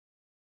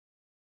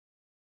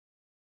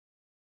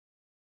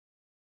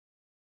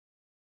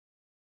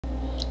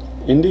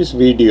In this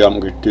video I'm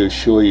going to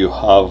show you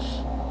how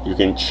you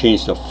can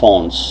change the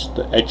fonts,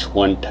 the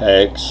H1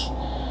 tags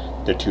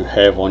that you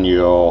have on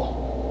your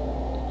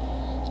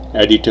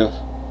editor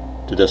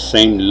to the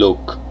same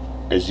look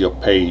as your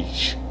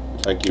page.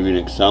 If I give you an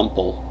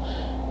example,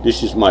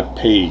 this is my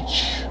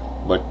page,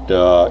 but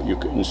you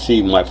can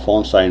see my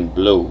fonts are in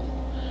blue,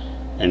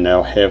 and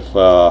I have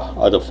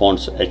other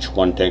fonts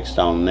H1 text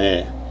down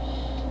there,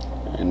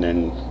 and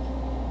then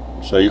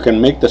so you can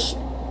make this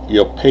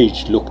your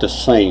page look the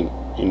same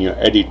in your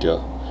editor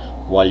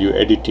while you're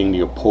editing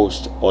your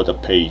post or the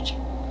page.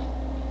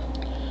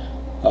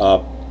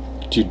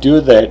 To do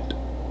that,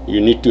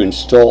 you need to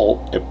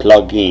install a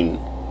plugin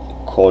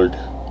called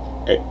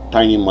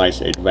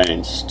TinyMice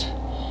Advanced,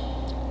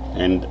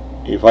 and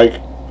if I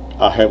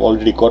have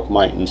already got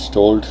mine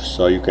installed,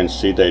 so you can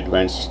see the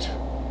advanced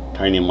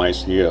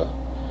TinyMice here.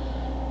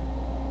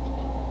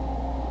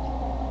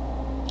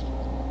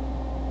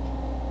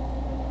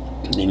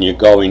 Then you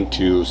go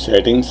into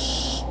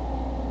settings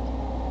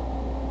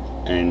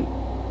and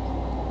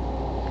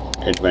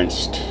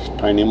advanced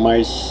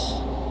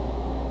TinyMice,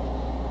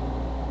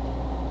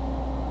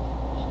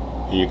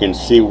 and you can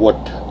see what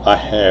I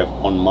have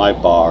on my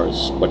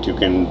bars, but you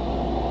can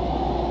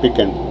pick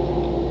and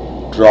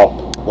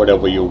drop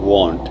whatever you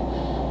want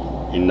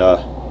in the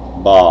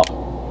bar,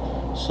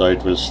 so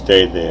it will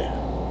stay there.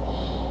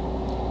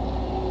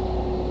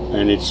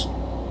 And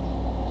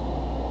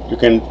you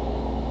can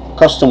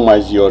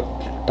customize your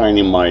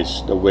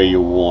TinyMice the way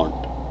you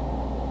want.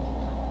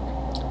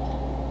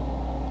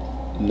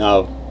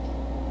 Now,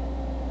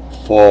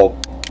 for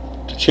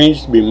the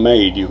change to be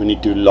made, you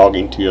need to log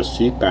into your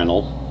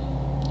cPanel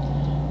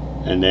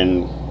and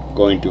then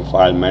go into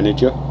File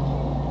Manager.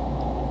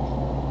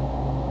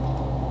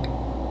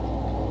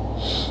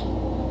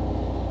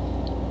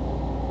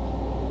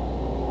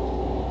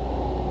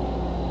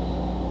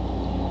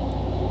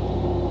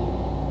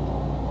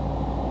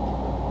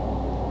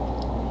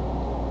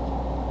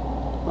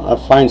 I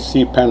find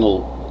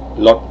cPanel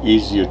a lot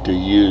easier to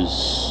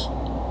use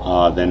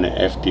than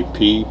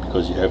FTP,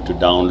 because you have to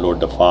download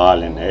the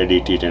file and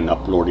edit it and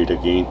upload it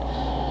again.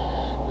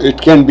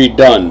 It can be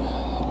done,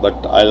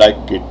 but I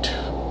like it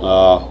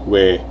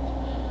where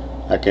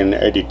I can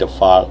edit the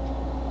file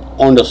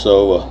on the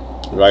server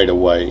right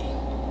away.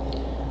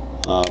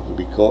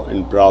 We go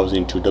and browse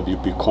into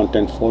WP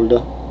content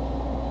folder,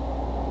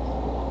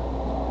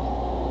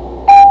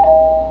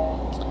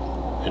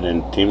 and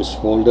then themes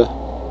folder.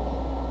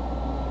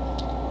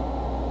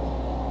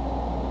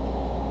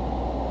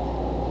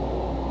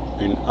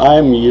 And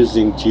I'm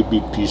using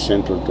GBP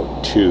Central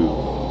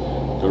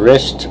 2. The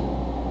rest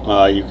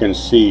you can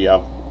see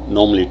I've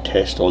normally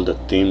test all the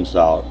themes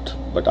out,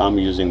 but I'm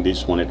using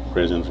this one at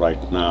present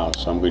right now,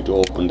 so I'm going to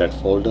open that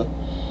folder.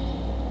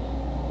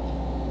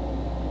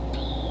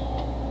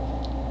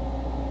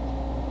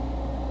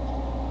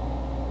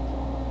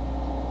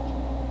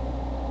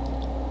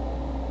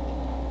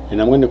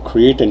 And I'm going to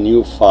create a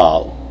new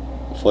file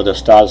for the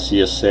style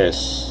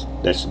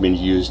CSS that's been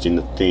used in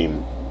the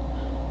theme.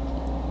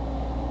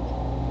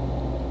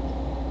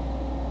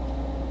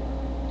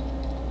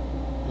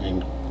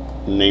 And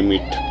name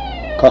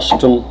it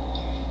custom.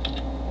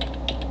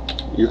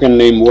 You can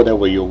name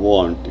whatever you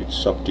want,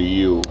 it's up to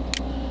you,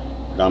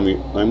 but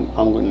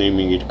I'm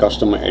naming it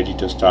customer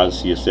editor style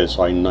CSS,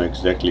 so I know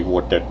exactly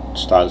what that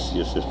style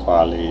CSS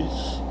file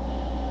is.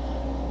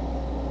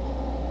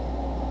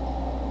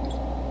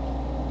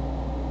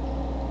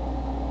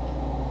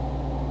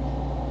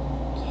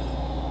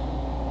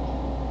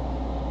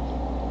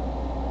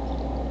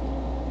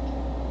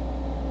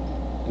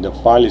 The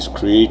file is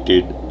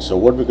created, so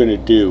what we're going to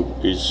do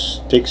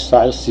is take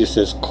style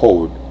CSS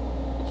code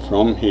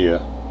from here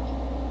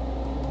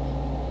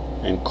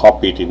and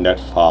copy it in that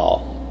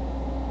file.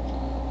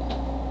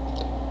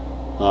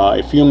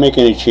 If you make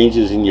any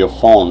changes in your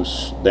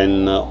fonts,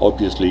 then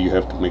obviously you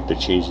have to make the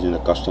changes in the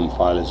custom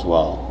file as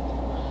well,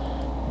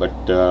 but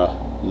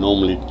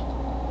normally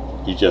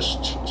you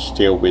just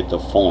stay with the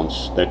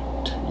fonts that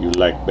you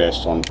like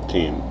best on the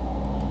theme.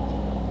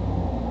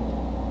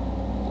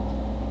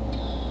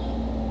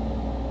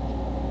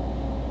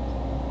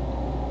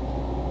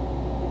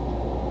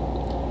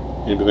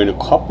 And we're going to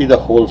copy the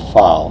whole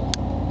file,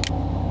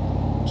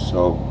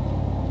 so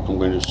I'm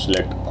going to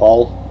select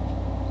all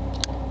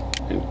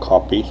and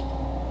copy,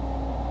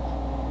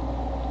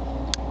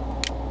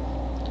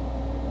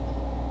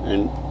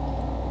 and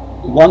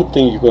one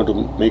thing you're going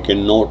to make a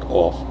note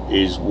of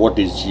is what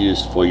is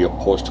used for your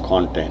post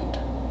content.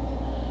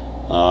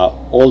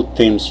 All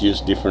themes use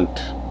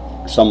different,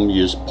 some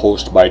use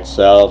post by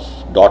itself,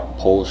 dot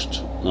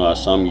post,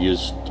 some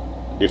use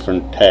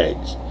different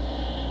tags.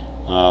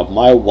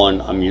 My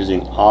one, I'm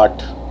using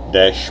art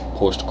dash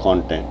post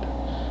content,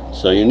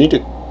 so you need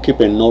to keep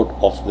a note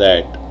of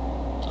that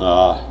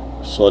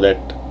so that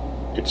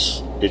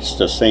it's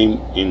the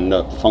same in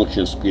the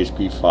functions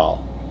PHP file.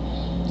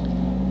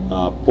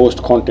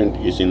 Post content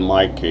is in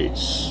my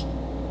case,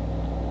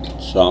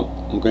 so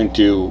I'm going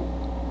to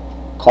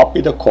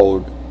copy the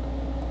code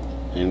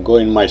and go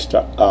in my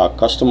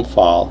custom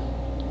file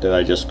that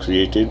I just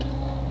created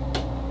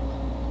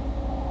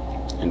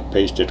and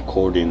paste that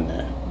code in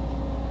there.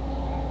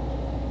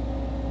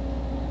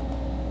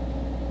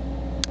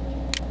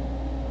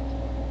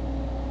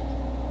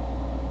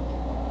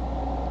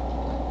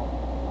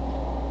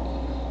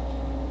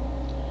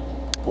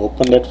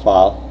 Open that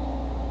file,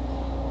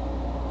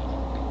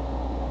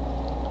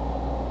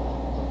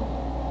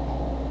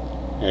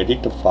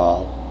 edit the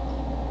file,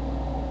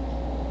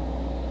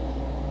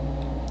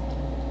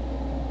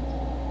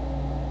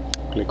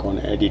 click on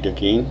edit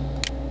again,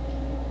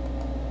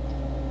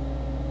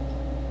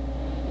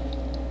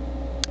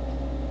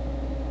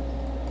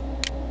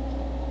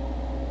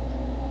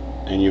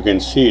 and you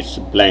can see it's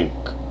a blank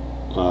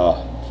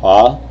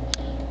file,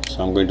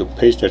 so I'm going to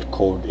paste that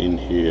code in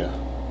here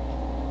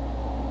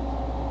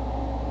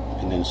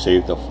and then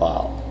save the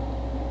file.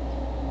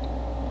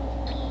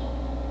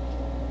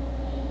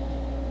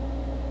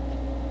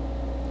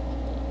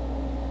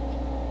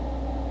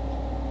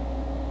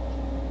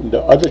 The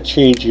other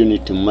change you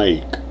need to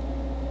make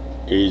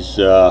is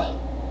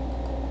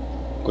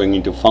going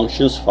into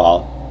functions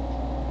file,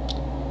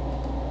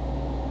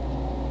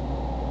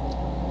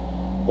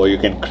 or you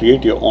can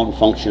create your own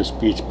functions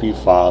PHP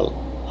file.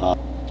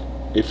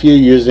 If you're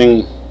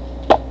using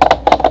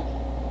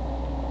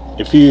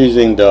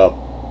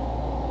the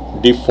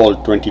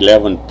default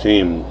 2011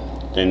 theme,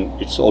 then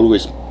it's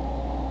always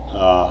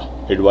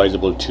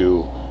advisable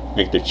to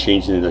make the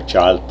change in the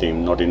child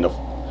theme, not in the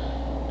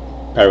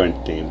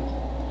parent theme.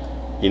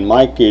 In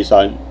my case,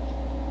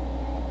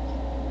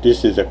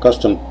 this is a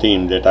custom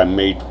theme that I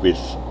made with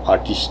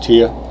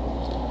Artistia,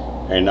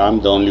 and I'm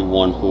the only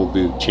one who will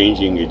be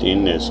changing it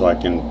in there, so I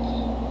can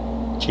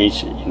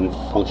change it in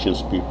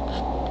functions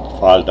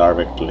file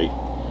directly.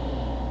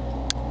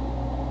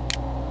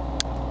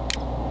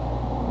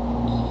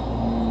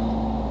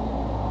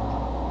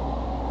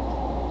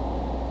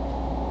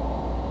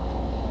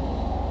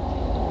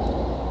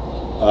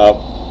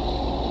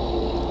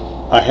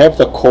 I have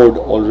the code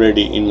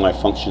already in my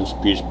functions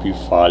PHP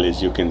file,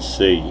 as you can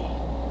see.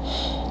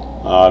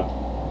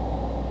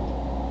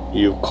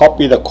 You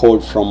copy the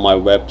code from my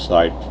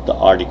website, the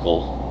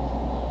article,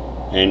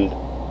 and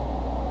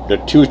the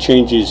two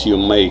changes you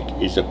make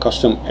is a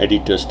custom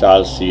editor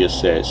style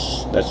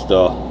CSS. That's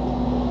the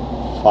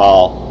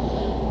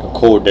file, the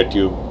code that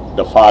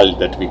the file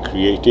that we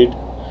created.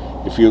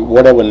 If you,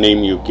 whatever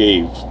name you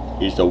gave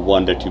is the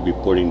one that you'll be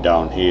putting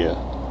down here.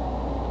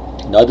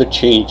 Another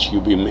change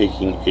you'll be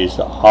making is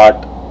the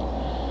art.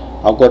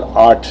 I've got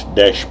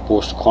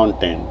art-post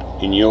content.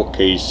 In your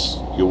case,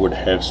 you would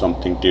have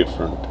something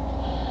different.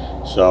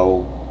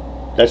 So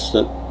that's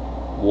the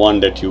one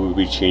that you will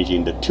be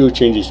changing. The two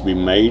changes be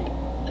made,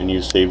 and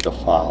you save the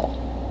file.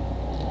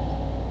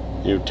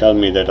 You tell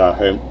me that I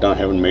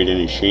haven't made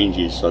any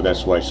changes, so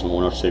that's why I'm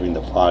not saving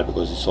the file,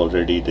 because it's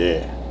already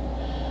there.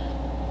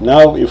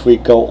 Now if we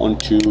go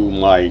onto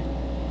my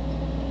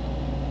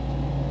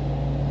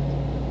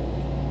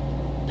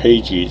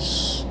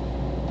pages,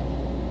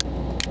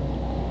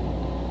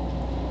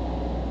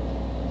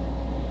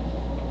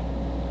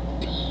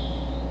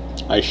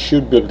 I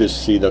should be able to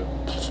see the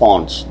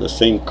fonts the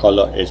same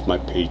color as my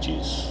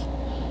pages.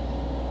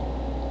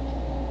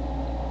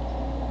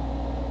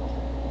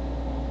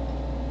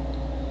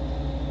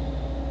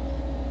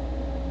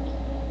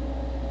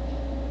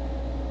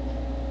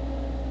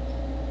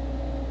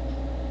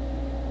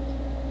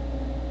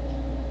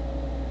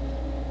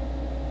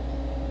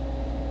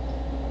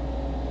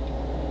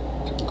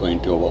 Going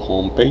to our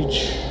home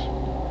page.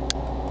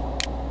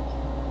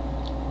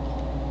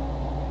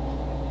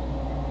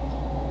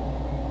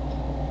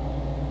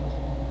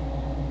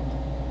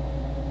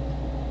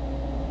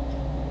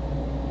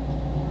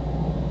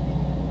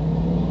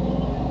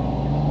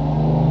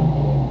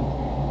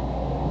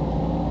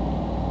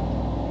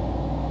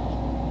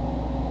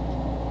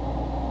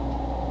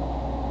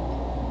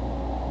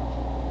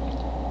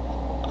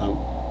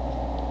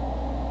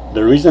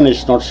 The reason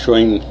it's not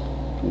showing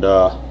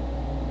the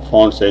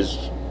fonts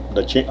as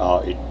the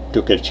it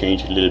took a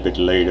change a little bit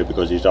later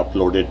because it's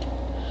uploaded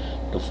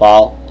the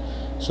file.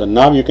 So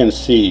now you can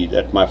see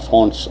that my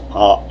fonts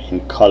are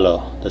in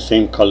color, the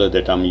same color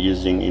that I'm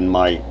using in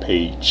my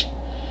page.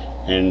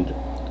 And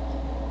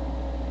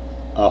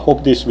I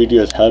hope this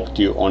video has helped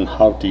you on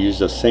how to use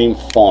the same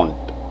font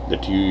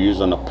that you use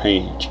on a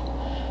page,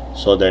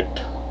 so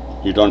that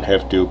you don't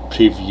have to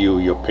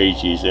preview your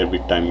pages every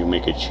time you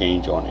make a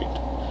change on it.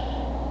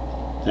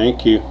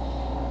 Thank you.